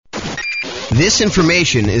This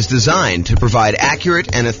information is designed to provide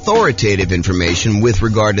accurate and authoritative information with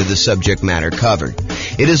regard to the subject matter covered.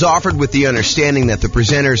 It is offered with the understanding that the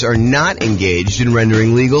presenters are not engaged in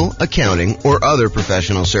rendering legal, accounting, or other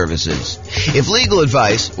professional services. If legal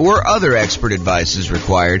advice or other expert advice is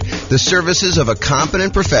required, the services of a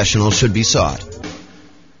competent professional should be sought.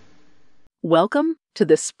 Welcome to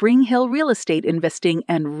the Spring Hill Real Estate Investing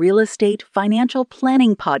and Real Estate Financial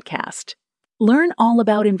Planning Podcast. Learn all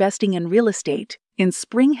about investing in real estate in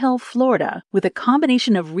Spring Hill, Florida, with a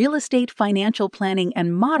combination of real estate financial planning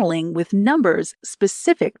and modeling with numbers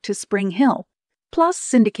specific to Spring Hill, plus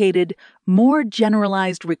syndicated, more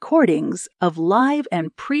generalized recordings of live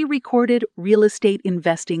and pre-recorded real estate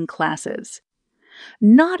investing classes.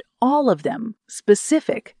 Not all of them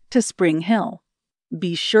specific to Spring Hill.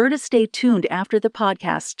 Be sure to stay tuned after the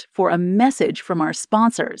podcast for a message from our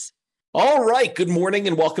sponsors. All right. Good morning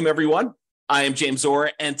and welcome, everyone. I am James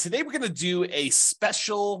Orr, and today we're going to do a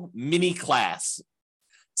special mini class.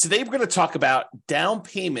 Today we're going to talk about down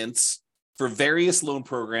payments for various loan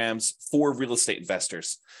programs for real estate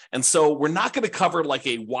investors. And so we're not going to cover like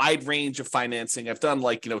a wide range of financing. I've done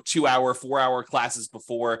 2-hour, 4-hour classes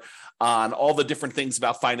before on all the different things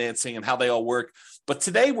about financing and how they all work. But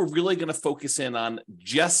today we're really going to focus in on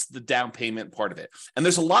just the down payment part of it. And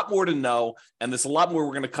there's a lot more to know, and there's a lot more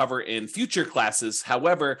we're going to cover in future classes.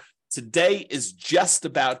 However, today is just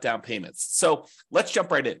about down payments. So let's jump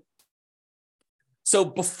right in. So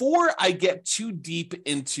before I get too deep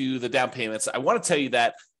into the down payments, I want to tell you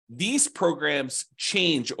that these programs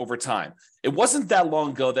change over time. It wasn't that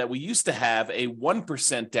long ago that we used to have a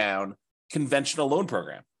 1% down conventional loan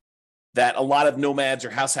program that a lot of nomads or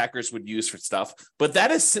house hackers would use for stuff, but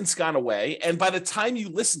that has since gone away. And by the time you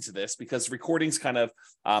listen to this, because recordings kind of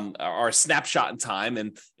are a snapshot in time,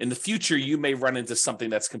 and in the future, you may run into something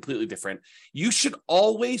that's completely different, you should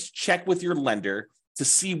always check with your lender to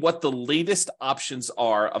see what the latest options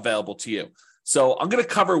are available to you. So I'm going to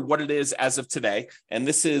cover what it is as of today, and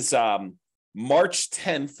this is March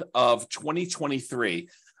 10th of 2023,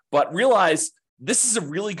 but realize this is a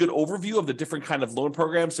really good overview of the different kind of loan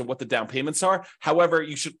programs and what the down payments are. However,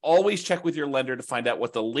 you should always check with your lender to find out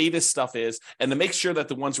what the latest stuff is and to make sure that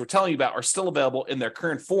the ones we're telling you about are still available in their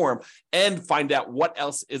current form, and find out what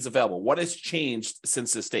else is available, what has changed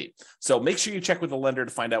since this date. So make sure you check with the lender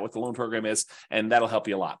to find out what the loan program is, and that'll help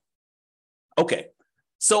you a lot. Okay.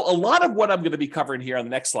 So a lot of what I'm going to be covering here on the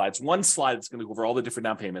next slides, one slide is going to go over all the different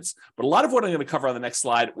down payments, but a lot of what I'm going to cover on the next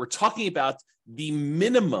slide, we're talking about the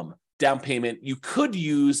minimum down payment you could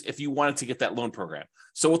use if you wanted to get that loan program.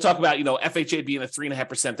 So we'll talk about, FHA being a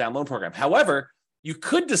 3.5% down loan program. However, you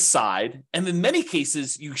could decide, and in many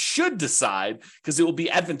cases, you should decide, because it will be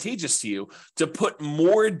advantageous to you, to put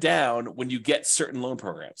more down when you get certain loan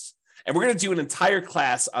programs. And we're going to do an entire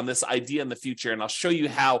class on this idea in the future, and I'll show you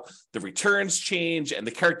how the returns change and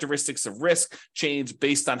the characteristics of risk change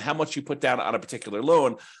based on how much you put down on a particular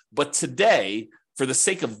loan. But today, for the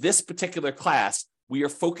sake of this particular class, we are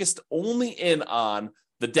focused only in on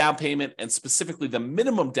the down payment, and specifically the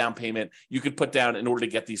minimum down payment you could put down in order to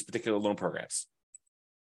get these particular loan programs.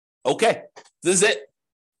 Okay, this is it.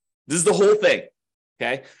 This is the whole thing,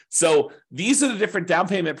 okay? So these are the different down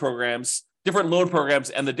payment programs, different loan programs,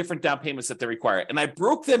 and the different down payments that they require. And I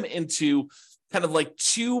broke them into kind of like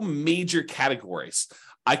two major categories.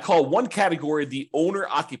 I call one category the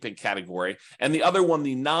owner-occupant category, and the other one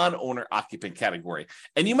the non-owner-occupant category.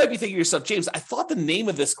 And you might be thinking to yourself, James, I thought the name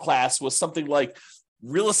of this class was something like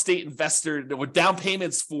real estate investor with down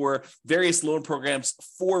payments for various loan programs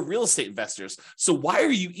for real estate investors. So why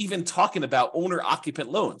are you even talking about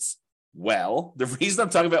owner-occupant loans? Well, the reason I'm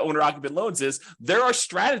talking about owner-occupant loans is there are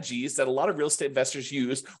strategies that a lot of real estate investors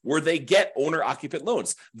use where they get owner-occupant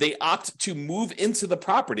loans. They opt to move into the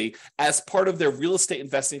property as part of their real estate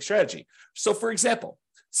investing strategy. So, for example,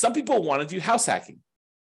 some people want to do house hacking.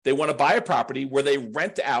 They want to buy a property where they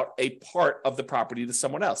rent out a part of the property to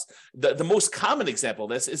someone else. The most common example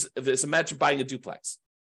of this is imagine buying a duplex.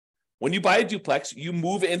 When you buy a duplex, you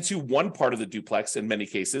move into one part of the duplex in many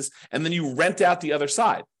cases, and then you rent out the other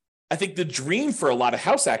side. I think the dream for a lot of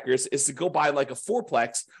house hackers is to go buy like a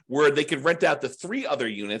fourplex where they could rent out the 3 other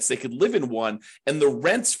units, they could live in one, and the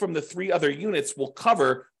rents from the 3 other units will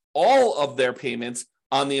cover all of their payments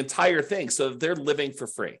on the entire thing, so that they're living for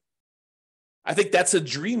free. I think that's a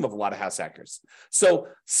dream of a lot of house hackers. So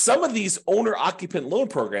some of these owner-occupant loan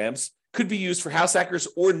programs could be used for house hackers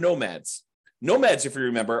or nomads. Nomads, if you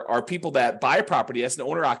remember, are people that buy a property as an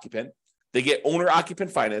owner-occupant. They get owner-occupant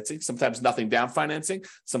financing, sometimes nothing down financing,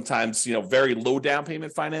 sometimes very low down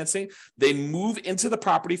payment financing. They move into the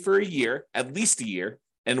property for a year, at least a year.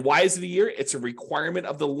 And why is it a year? It's a requirement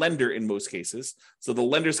of the lender in most cases. So the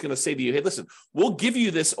lender's going to say to you, hey, listen, we'll give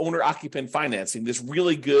you this owner-occupant financing, this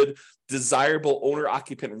really good, desirable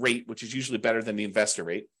owner-occupant rate, which is usually better than the investor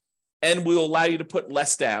rate. And we'll allow you to put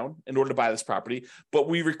less down in order to buy this property. But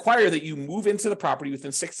we require that you move into the property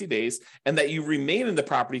within 60 days and that you remain in the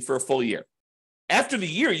property for a full year. After the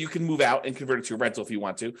year, you can move out and convert it to a rental if you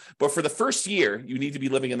want to. But for the first year, you need to be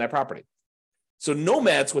living in that property. So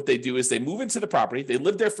nomads, what they do is they move into the property, they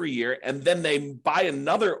live there for a year, and then they buy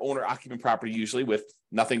another owner-occupant property, usually with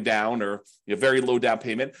nothing down or very low down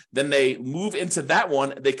payment. Then they move into that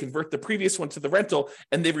one, they convert the previous one to the rental,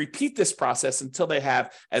 and they repeat this process until they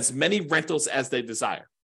have as many rentals as they desire.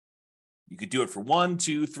 You could do it for 1,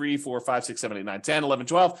 2, 3, 4, 5, 6, 7, 8, 9, 10, 11,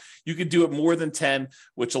 12. You could do it more than 10,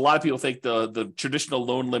 which a lot of people think the traditional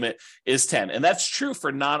loan limit is 10. And that's true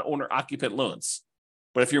for non-owner occupant loans.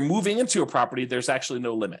 But if you're moving into a property, there's actually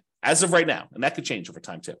no limit as of right now. And that could change over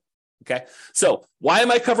time too. Okay. So why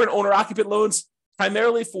am I covering owner occupant loans?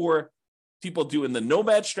 Primarily for people doing the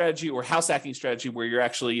nomad strategy or house hacking strategy, where you're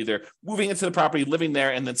actually either moving into the property, living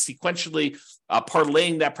there, and then sequentially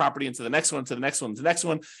parlaying that property into the next one, to the next one, to the next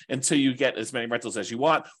one, until you get as many rentals as you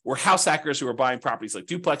want. Or house hackers who are buying properties like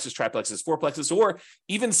duplexes, triplexes, fourplexes, or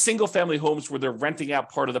even single family homes where they're renting out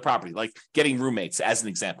part of the property, like getting roommates as an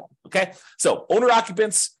example. Okay. So owner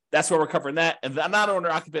occupants, that's why we're covering that. And the non-owner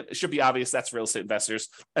occupant, it should be obvious. That's real estate investors.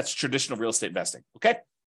 That's traditional real estate investing. Okay.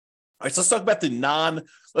 All right, so let's talk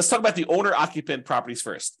about the owner occupant properties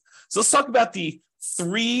first. So let's talk about the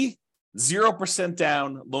 3 0%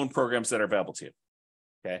 down loan programs that are available to you.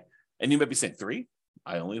 Okay. And you might be saying 3?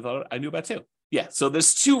 I only thought I knew about 2. Yeah. So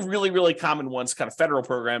there's 2 really, really common ones, kind of federal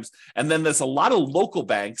programs. And then there's a lot of local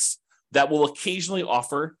banks that will occasionally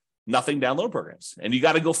offer nothing down loan programs. And you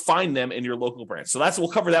got to go find them in your local branch. So we'll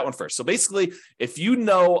cover that one first. So basically, if you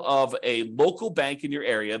know of a local bank in your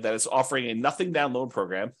area that is offering a nothing down loan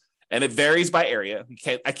program, and it varies by area.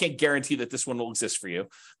 I can't guarantee that this one will exist for you,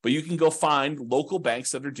 but you can go find local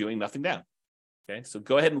banks that are doing nothing down. Okay, so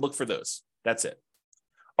go ahead and look for those. That's it.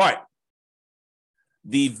 All right.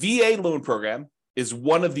 The VA loan program is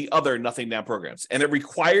one of the other nothing down programs, and it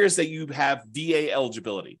requires that you have VA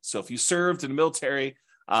eligibility. So if you served in the military,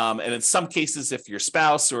 and in some cases, if your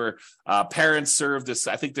spouse or parents served,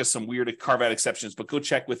 I think there's some weird carve-out exceptions, but go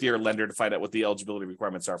check with your lender to find out what the eligibility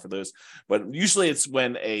requirements are for those. But usually it's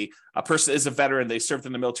when a person is a veteran, they served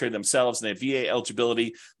in the military themselves, and they have VA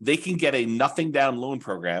eligibility, they can get a nothing down loan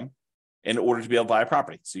program in order to be able to buy a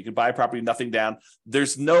property. So you can buy a property, nothing down.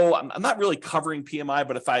 I'm not really covering PMI,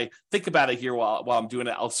 but if I think about it here while I'm doing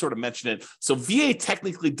it, I'll sort of mention it. So VA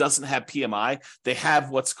technically doesn't have PMI. They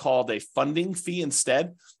have what's called a funding fee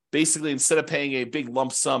instead. Basically, instead of paying a big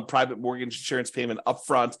lump sum private mortgage insurance payment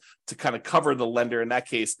upfront to kind of cover the lender, in that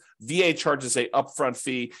case, VA charges a upfront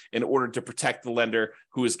fee in order to protect the lender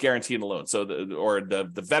who is guaranteeing the loan. So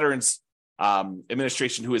the Veterans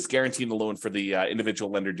Administration who is guaranteeing the loan for the individual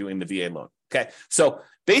lender doing the VA loan. Okay, so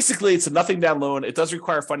basically it's a nothing down loan. It does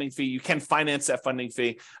require a funding fee. You can finance that funding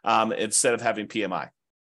fee instead of having PMI.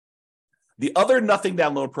 The other nothing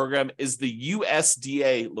down loan program is the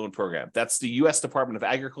USDA loan program. That's the U.S. Department of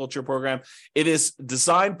Agriculture program. It is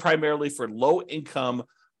designed primarily for low income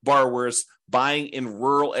borrowers buying in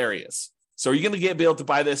rural areas. So are you going to be able to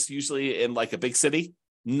buy this usually in like a big city?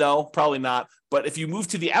 No, probably not. But if you move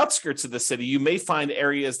to the outskirts of the city, you may find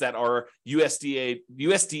areas that are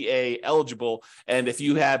USDA eligible. And if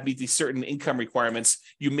you meet these certain income requirements,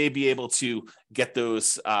 you may be able to get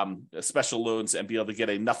those special loans and be able to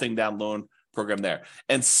get a nothing down loan program there.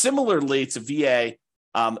 And similarly to VA,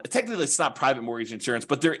 technically it's not private mortgage insurance,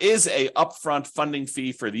 but there is a upfront funding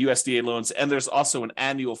fee for the USDA loans. And there's also an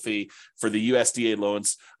annual fee for the USDA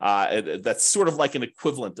loans. That's sort of like an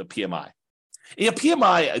equivalent of PMI. Yeah,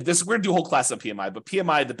 PMI, we're going to do a whole class on PMI, but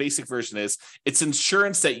PMI, the basic version is it's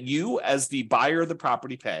insurance that you as the buyer of the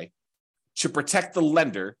property pay to protect the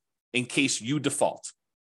lender in case you default.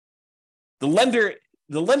 The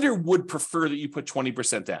lender would prefer that you put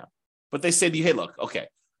 20% down, but they say to you, hey, look, okay,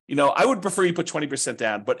 I would prefer you put 20%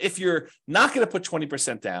 down, but if you're not going to put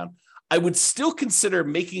 20% down, I would still consider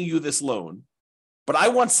making you this loan, but I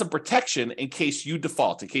want some protection in case you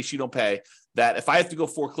default, in case you don't pay, that if I have to go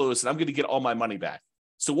foreclose and I'm going to get all my money back.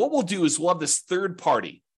 So what we'll do is we'll have this third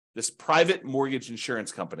party, this private mortgage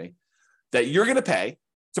insurance company that you're going to pay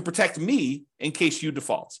to protect me in case you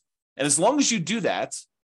default. And as long as you do that,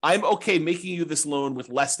 I'm okay making you this loan with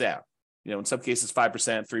less down. In some cases,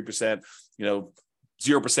 5%, 3%, 0%,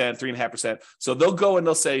 3.5%. So they'll go and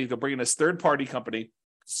they'll bring in this third party company,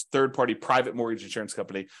 third party private mortgage insurance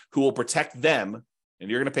company who will protect them, and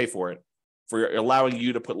you're going to pay for it, for allowing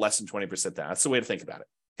you to put less than 20% down. That's the way to think about it.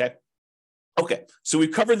 Okay, so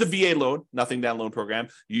we've covered the VA loan, nothing down loan program.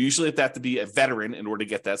 You usually have to be a veteran in order to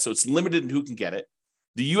get that, so it's limited in who can get it.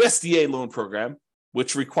 The USDA loan program,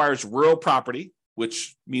 which requires rural property,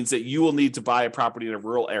 which means that you will need to buy a property in a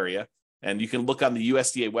rural area. And you can look on the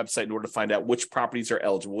USDA website in order to find out which properties are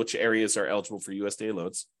eligible, which areas are eligible for USDA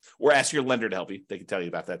loans, or ask your lender to help you. They can tell you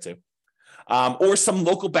about that too. Or some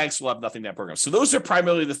local banks will have nothing down programs. So those are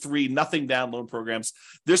primarily the three nothing down loan programs.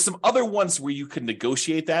 There's some other ones where you can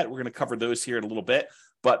negotiate that. We're going to cover those here in a little bit,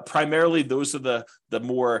 but primarily those are the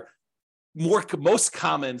most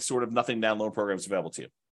common sort of nothing down loan programs available to you.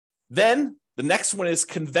 Then the next one is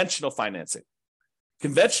conventional financing.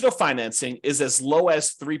 Conventional financing is as low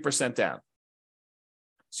as 3% down.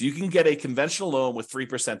 So you can get a conventional loan with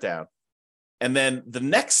 3% down. And then the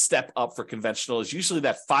next step up for conventional is usually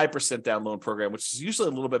that 5% down loan program, which is usually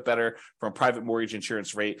a little bit better from a private mortgage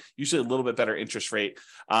insurance rate, usually a little bit better interest rate.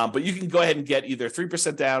 But you can go ahead and get either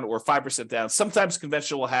 3% down or 5% down. Sometimes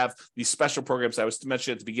conventional will have these special programs. I was to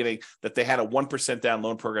mention at the beginning that they had a 1% down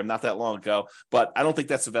loan program not that long ago, but I don't think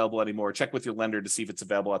that's available anymore. Check with your lender to see if it's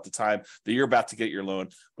available at the time that you're about to get your loan,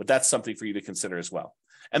 but that's something for you to consider as well.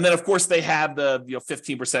 And then, of course, they have the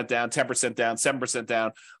 15% down, 10% down, 7%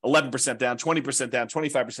 down, 11% down, 20% down,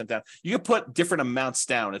 25% down. You can put different amounts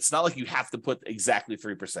down. It's not like you have to put exactly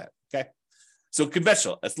 3%. Okay. So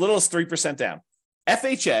conventional, as little as 3% down.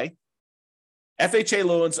 FHA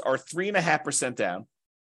loans are 3.5% down.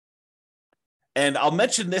 And I'll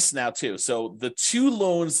mention this now too. So the two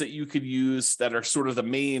loans that you could use that are sort of the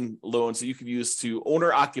main loans that you could use to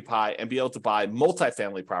owner occupy and be able to buy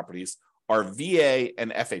multifamily properties are VA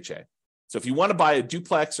and FHA. So if you want to buy a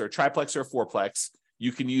duplex or a triplex or a fourplex,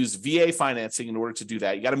 you can use VA financing in order to do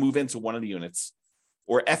that. You got to move into one of the units,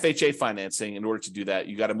 or FHA financing in order to do that.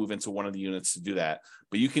 You got to move into one of the units to do that.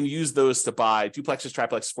 But you can use those to buy duplexes,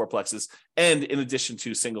 triplexes, fourplexes, and in addition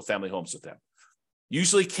to single family homes with them.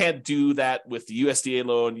 Usually can't do that with the USDA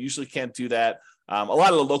loan. Usually can't do that. A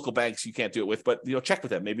lot of the local banks you can't do it with, but check with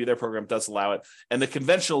them. Maybe their program does allow it. And the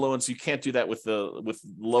conventional loans, you can't do that with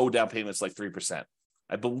low down payments like 3%.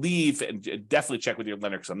 I believe, and definitely check with your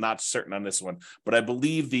lender because I'm not certain on this one, but I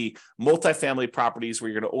believe the multifamily properties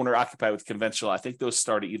where you're going to own or occupy with conventional, I think those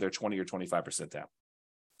start at either 20 or 25% down.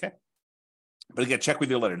 Okay. But again, check with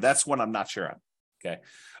your lender. That's one I'm not sure on. Okay.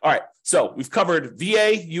 All right. So we've covered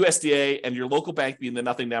VA, USDA, and your local bank being the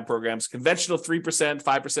nothing down programs. Conventional 3%,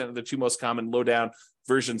 5% are the two most common low down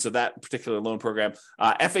versions of that particular loan program.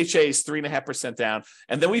 FHA is 3.5% down.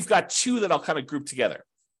 And then we've got two that I'll kind of group together: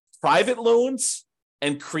 private loans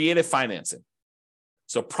and creative financing.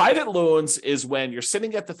 So private loans is when you're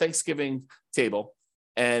sitting at the Thanksgiving table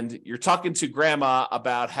and you're talking to grandma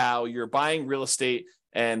about how you're buying real estate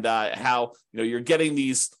and how you're getting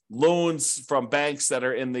these loans from banks that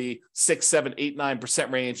are in the 6, 7, 8,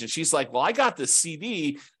 9% range. And she's like, well, I got this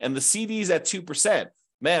CD and the CD's at 2%.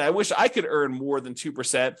 Man, I wish I could earn more than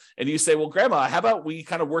 2%. And you say, well, grandma, how about we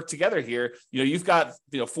kind of work together here? You've got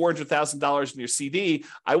 $400,000 in your CD.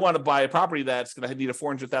 I want to buy a property that's going to need a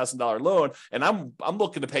 $400,000 loan, and I'm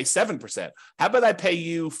looking to pay 7%. How about I pay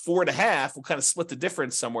you 4.5%? We'll kind of split the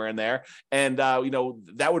difference somewhere in there, and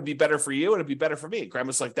that would be better for you, and it'd be better for me.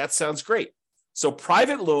 Grandma's like, that sounds great. So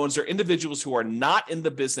private loans are individuals who are not in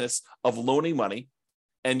the business of loaning money,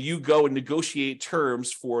 and you go and negotiate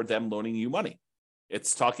terms for them loaning you money.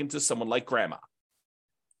 It's talking to someone like grandma.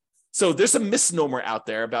 So there's a misnomer out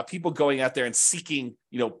there about people going out there and seeking,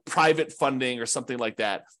 private funding or something like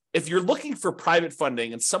that. If you're looking for private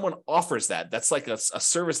funding and someone offers that, that's like a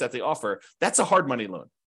service that they offer, that's a hard money loan,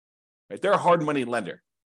 right? They're a hard money lender.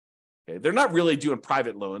 Okay? They're not really doing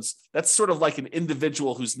private loans. That's sort of like an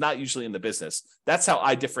individual who's not usually in the business. That's how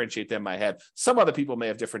I differentiate them in my head. Some other people may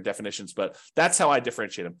have different definitions, but that's how I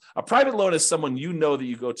differentiate them. A private loan is someone that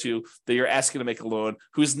you go to that you're asking to make a loan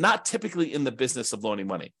who's not typically in the business of loaning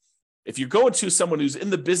money. If you're going to someone who's in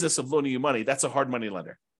the business of loaning you money, that's a hard money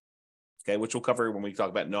lender, okay, which we'll cover when we talk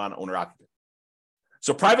about non-owner occupant.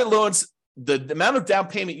 So private loans, the amount of down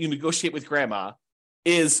payment you negotiate with grandma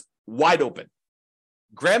is wide open.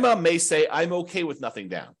 Grandma may say, I'm okay with nothing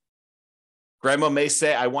down. Grandma may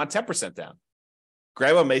say, I want 10% down.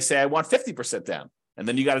 Grandma may say, I want 50% down. And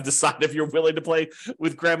then you got to decide if you're willing to play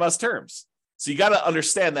with grandma's terms. So you got to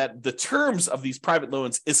understand that the terms of these private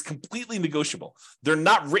loans is completely negotiable. They're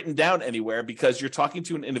not written down anywhere because you're talking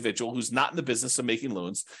to an individual who's not in the business of making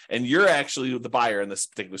loans, and you're actually the buyer in this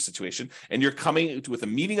particular situation, and you're coming with a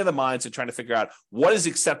meeting of the minds and trying to figure out what is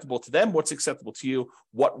acceptable to them, what's acceptable to you,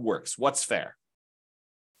 what works, what's fair.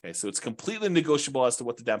 Okay, so it's completely negotiable as to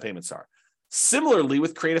what the down payments are. Similarly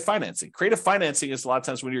with creative financing. Creative financing is a lot of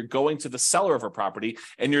times when you're going to the seller of a property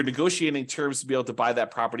and you're negotiating terms to be able to buy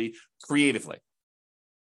that property creatively.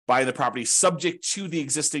 Buying the property subject to the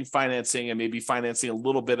existing financing and maybe financing a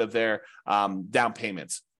little bit of their down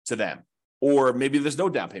payments to them. Or maybe there's no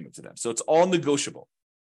down payment to them. So it's all negotiable.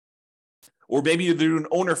 Or maybe you're doing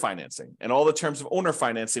owner financing and all the terms of owner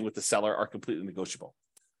financing with the seller are completely negotiable.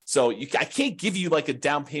 So I can't give you like a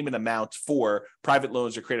down payment amount for private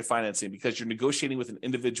loans or creative financing because you're negotiating with an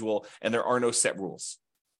individual and there are no set rules.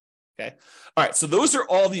 Okay. All right. So those are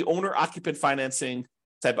all the owner occupant financing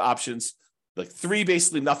type of options. Like 3,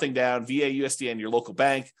 basically nothing down, VA, USDA, and your local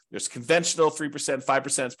bank. There's conventional 3%,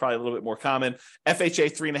 5% is probably a little bit more common.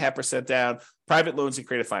 FHA 3.5% down, private loans and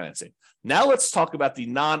creative financing. Now let's talk about the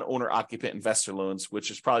non-owner occupant investor loans,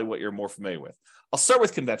 which is probably what you're more familiar with. I'll start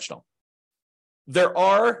with conventional. There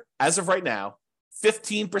are, as of right now,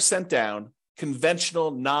 15% down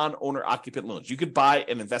conventional non-owner occupant loans. You could buy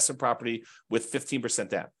an investment property with 15%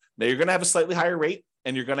 down. Now you're going to have a slightly higher rate.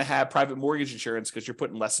 And you're going to have private mortgage insurance because you're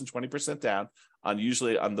putting less than 20% down on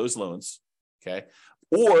usually on those loans. Okay.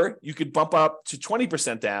 Or you could bump up to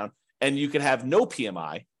 20% down and you can have no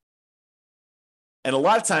PMI. And a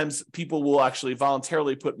lot of times people will actually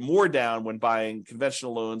voluntarily put more down when buying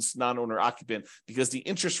conventional loans, non-owner occupant, because the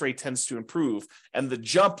interest rate tends to improve. And the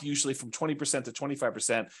jump usually from 20% to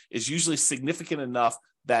 25% is usually significant enough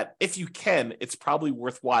that if you can, it's probably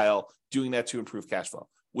worthwhile doing that to improve cash flow,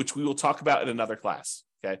 which we will talk about in another class,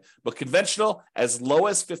 okay? But conventional, as low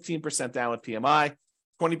as 15% down with PMI,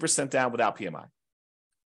 20% down without PMI.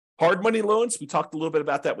 Hard money loans, we talked a little bit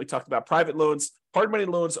about that. We talked about private loans. Hard money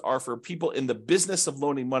loans are for people in the business of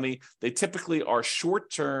loaning money. They typically are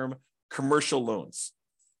short-term commercial loans.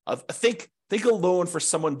 Think a loan for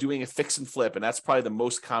someone doing a fix and flip, and that's probably the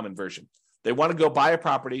most common version. They want to go buy a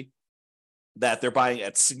property that they're buying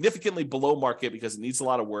at significantly below market because it needs a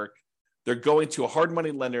lot of work. They're going to a hard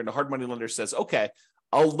money lender, and the hard money lender says, okay,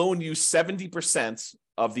 I'll loan you 70%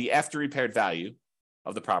 of the after repaired value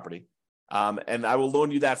of the property. And I will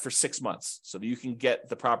loan you that for 6 months so that you can get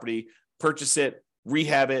the property, purchase it,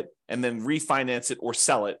 rehab it, and then refinance it or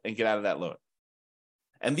sell it and get out of that loan.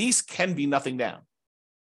 And these can be nothing down.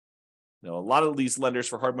 You know, a lot of these lenders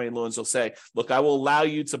for hard money loans will say, look, I will allow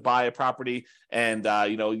you to buy a property and,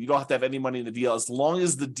 you don't have to have any money in the deal as long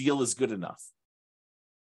as the deal is good enough.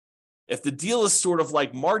 If the deal is sort of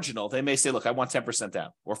like marginal, they may say, look, I want 10% down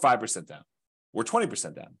or 5% down or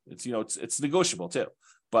 20% down. It's negotiable too.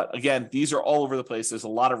 But again, these are all over the place. There's a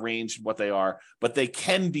lot of range in what they are, but they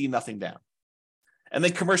can be nothing down. And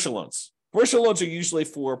then commercial loans. Commercial loans are usually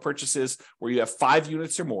for purchases where you have 5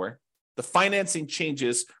 units or more. The financing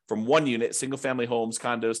changes from 1 unit, single family homes,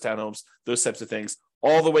 condos, townhomes, those types of things,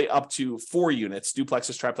 all the way up to 4 units,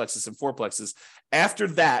 duplexes, triplexes, and fourplexes. After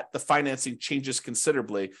that, the financing changes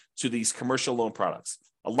considerably to these commercial loan products.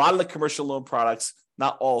 A lot of the commercial loan products,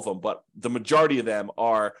 not all of them, but the majority of them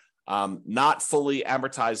are not fully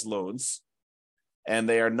amortized loans, and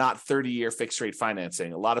they are not 30-year fixed rate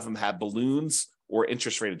financing. A lot of them have balloons or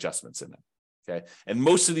interest rate adjustments in them. Okay. And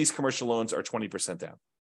most of these commercial loans are 20% down.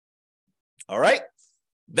 All right.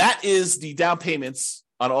 That is the down payments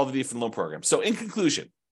on all the different loan programs. So in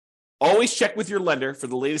conclusion, always check with your lender for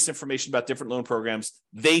the latest information about different loan programs.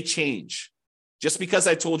 They change. Just because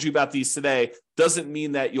I told you about these today doesn't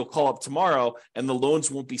mean that you'll call up tomorrow and the loans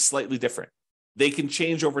won't be slightly different. They can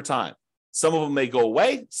change over time. Some of them may go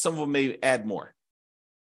away. Some of them may add more.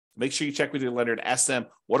 Make sure you check with your lender and ask them,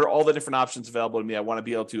 what are all the different options available to me? I want to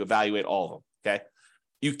be able to evaluate all of them. Okay.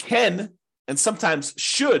 You can, and sometimes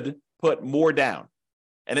should, put more down.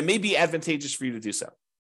 And it may be advantageous for you to do so.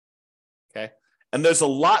 Okay. And there's a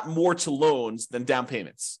lot more to loans than down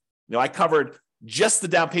payments. I covered just the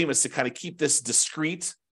down payments to kind of keep this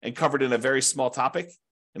discreet and covered in a very small topic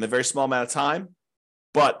in a very small amount of time.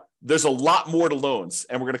 But there's a lot more to loans,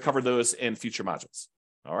 and we're going to cover those in future modules.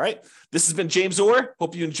 All right. This has been James Orr.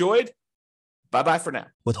 Hope you enjoyed. Bye-bye for now.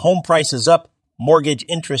 With home prices up, mortgage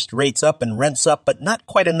interest rates up, and rents up, but not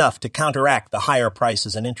quite enough to counteract the higher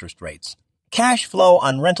prices and interest rates. Cash flow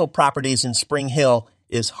on rental properties in Spring Hill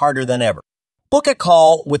is harder than ever. Book a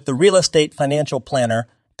call with the Real Estate Financial Planner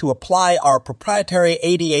to apply our proprietary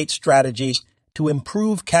 88 strategies to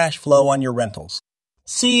improve cash flow on your rentals.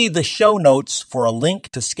 See the show notes for a link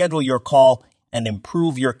to schedule your call and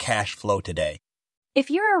improve your cash flow today. If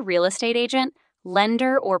you're a real estate agent,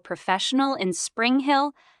 lender, or professional in Spring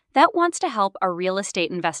Hill that wants to help our real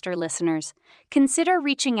estate investor listeners, consider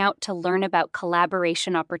reaching out to learn about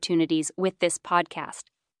collaboration opportunities with this podcast.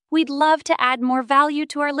 We'd love to add more value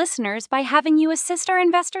to our listeners by having you assist our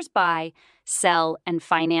investors buy, sell, and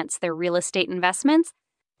finance their real estate investments.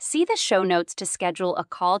 See the show notes to schedule a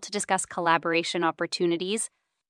call to discuss collaboration opportunities